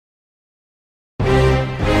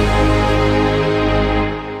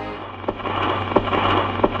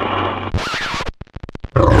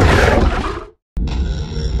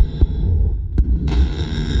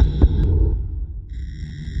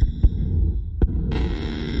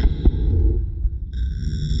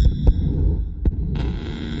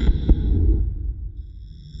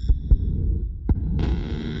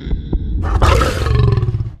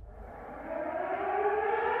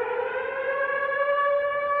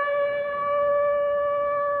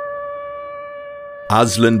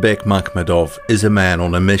Aslanbek Makhmudov is a man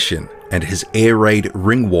on a mission, and his air raid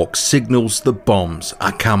ring walk signals the bombs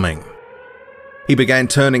are coming. He began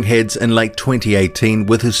turning heads in late 2018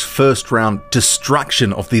 with his first round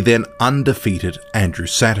destruction of the then undefeated Andrew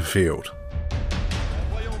Satterfield.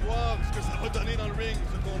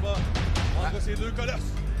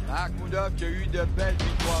 Makhmudov, qui a eu de belles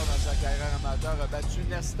victoires dans sa carrière amateur, a battu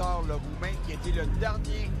Nestor, le Roumain, qui était le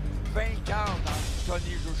dernier vainqueur dans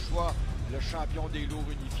Tony Joshua, le champion des lourds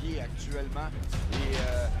unifiés actuellement, et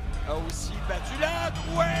a aussi battu la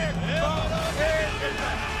Drouet.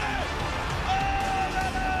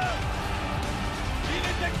 Il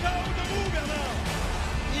était KO debout, Bernard.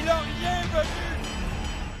 Il n'a rien venu.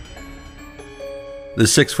 The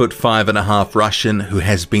 6'5.5" Russian, who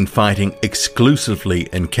has been fighting exclusively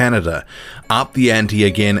in Canada, upped the ante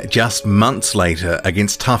again just months later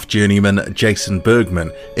against tough journeyman Jason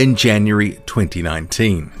Bergman in January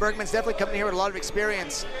 2019. Bergman's definitely coming here with a lot of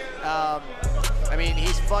experience. I mean,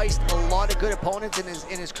 he's faced a lot of good opponents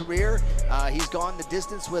in his career. He's gone the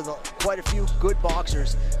distance with quite a few good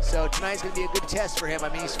boxers. So tonight's going to be a good test for him. I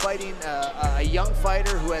mean, he's fighting a young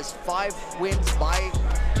fighter who has 5 wins by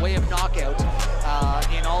way of knockout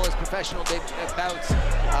in all his professional bouts,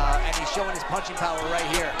 and he's showing his punching power right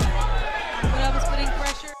here. When I was putting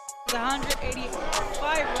pressure, the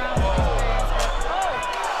 185 rounds.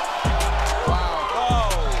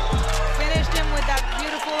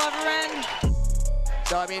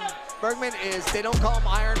 So, I mean, Bergman is, they don't call him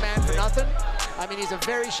Iron Man for nothing. I mean, he's a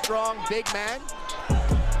very strong, big man.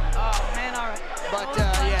 Oh, man, all right. But,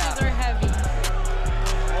 yeah. They're heavy.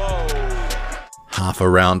 Whoa. Half a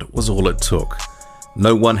round was all it took.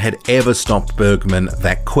 No one had ever stopped Bergman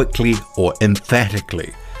that quickly or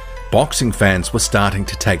emphatically. Boxing fans were starting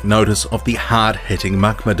to take notice of the hard-hitting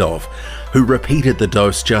Makhmudov, who repeated the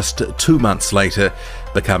dose just 2 months later,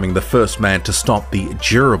 becoming the first man to stop the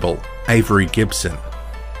durable Avery Gibson.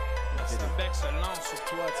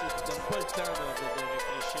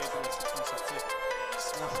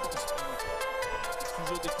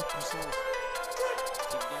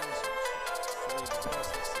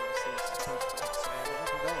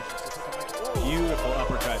 Beautiful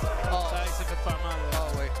uppercut. Tyson fait pas mal. Oh,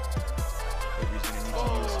 wait. Avery's going to need to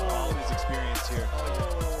use all of his experience here.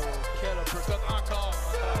 Quel uppercut encore.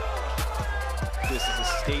 This is a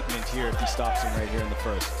statement here if he stops him right here in the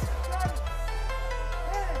first.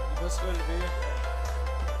 Il va se relever.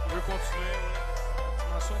 Il veut continuer.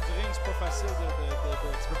 Dimension du ring, c'est pas facile de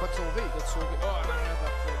Tu peux pas te sauver. te sauver. Oh, non, non,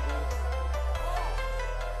 parfait.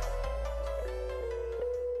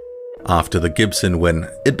 After the Gibson win,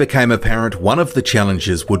 it became apparent one of the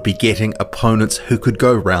challenges would be getting opponents who could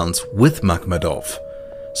go rounds with Makhmudov.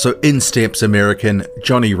 So in steps American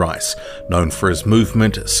Johnny Rice, known for his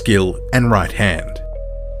movement, skill and right hand.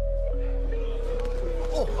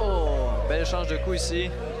 Oh, bel échange de coups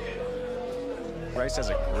ici. Rice has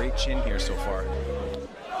a great chin here so far.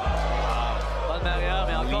 Bonne barrière,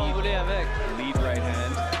 mais encore roulé avec. Lead right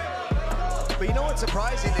hand. But you know what's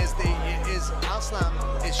surprising is Aslam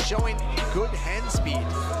is showing good hand speed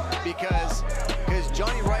because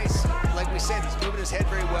Johnny Rice, like we said, he's moving his head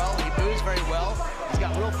very well. He moves very well. He's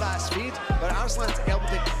got real fast feet, but Aslan's able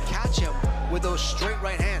to catch him with those straight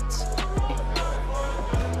right hands.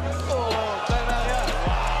 Oh, belle barrière.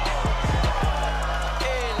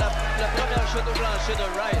 Et la première chute au plancher de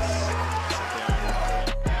Rice.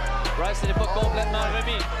 Rice n'est pas complètement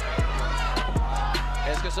remis.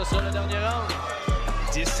 Est-ce que ce sera le dernier round?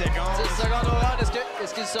 10 secondes. 10 secondes au round.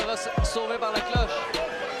 Est-ce qu'il sera sauvé par la cloche?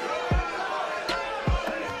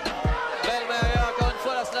 Belle barrière, encore une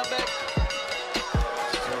fois, la Aslanbek.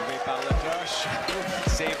 Sauvé par la cloche.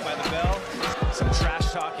 Saved by the bell. Some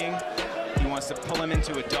trash talking. He wants to pull him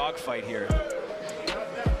into a dogfight here.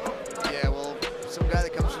 Yeah, well, some guy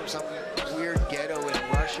that comes from some weird ghetto in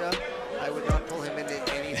Russia, I would not pull him into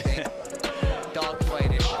anything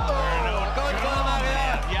dogfightish. Encore une fois, la barrière.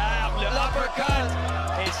 L'uppercut.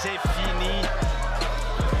 Et c'est fini.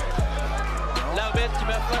 L'arbitre qui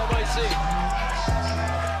met fin au bas ici.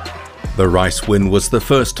 The Rice win was the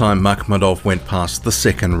first time Makhmudov went past the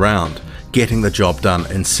second round, getting the job done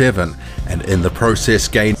in 7, and in the process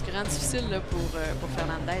gained. C'est grand difficile là, pour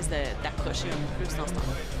Fernandez d'accrocher un peu plus dans ce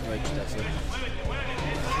temps-là. Oui, tout à fait.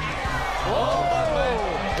 Oh!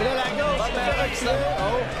 Et là, la gauche,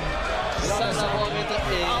 sans savoir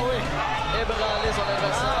ébranler son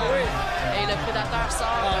adversaire. Et le prédateur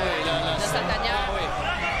sort de sa tanière.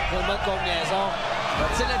 Le mode combinaison.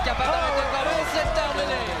 Va-t-il être capable d'arrêter le combat? C'est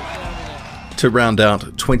terminé. To round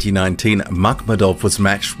out 2019, Makhmudov was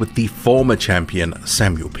matched with the former champion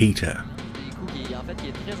Samuel Peter. Des coups qui, en fait qu'il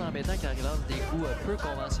est très embêtant quand il lance des coups peu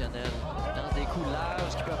conventionnels. Il lance des coups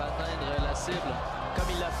larges qui peuvent atteindre la cible, comme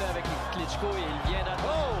il l'a fait avec Klitschko et il vient d'atteindre.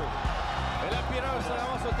 Oh! Et là, Peter se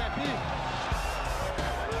ramasse au tapis.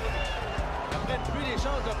 Après, plus les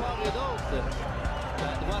choses de part et d'autre.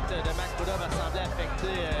 La droite de Makhmoudov a semblé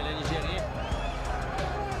affecter le Nigérien.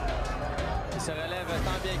 Il se relève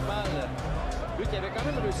tant bien que mal. Lui qui avait quand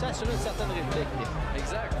même réussi à assurer une certaine réplique.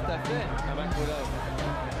 Exact, tout à fait. À Makhmoudov.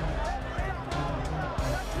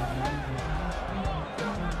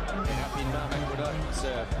 Et rapidement, Makhmoudov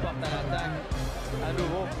se porte à l'attaque. À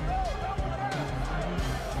nouveau.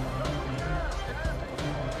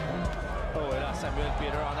 Oh, et là, Samuel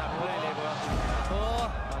Peter en a plein les bras. Oh!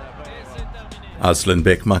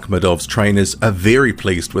 Aslanbek Makhmoudov's trainers are very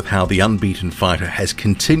pleased with how the unbeaten fighter has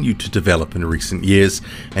continued to develop in recent years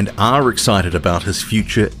and are excited about his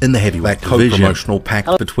future in the heavyweight division. That co-promotional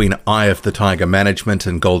pact between Eye of the Tiger management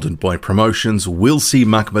and Golden Boy Promotions will see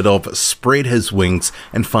Makhmoudov spread his wings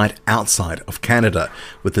and fight outside of Canada,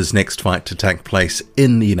 with his next fight to take place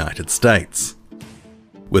in the United States.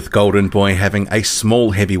 With Golden Boy having a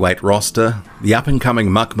small heavyweight roster, the up-and-coming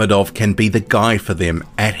Makhmoudov can be the guy for them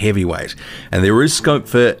at heavyweight, and there is scope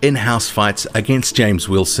for in-house fights against James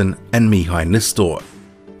Wilson and Mihai Nistor.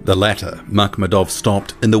 The latter, Makhmoudov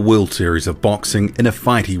stopped in the World Series of Boxing in a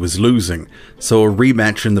fight he was losing, so a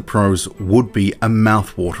rematch in the pros would be a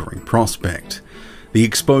mouth-watering prospect. The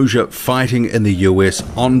exposure fighting in the US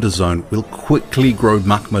on DAZN will quickly grow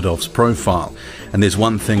Makhmoudov's profile, and there's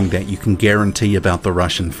one thing that you can guarantee about the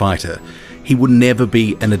Russian fighter: he would never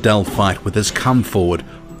be in a dull fight with his come-forward,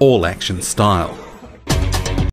 all-action style.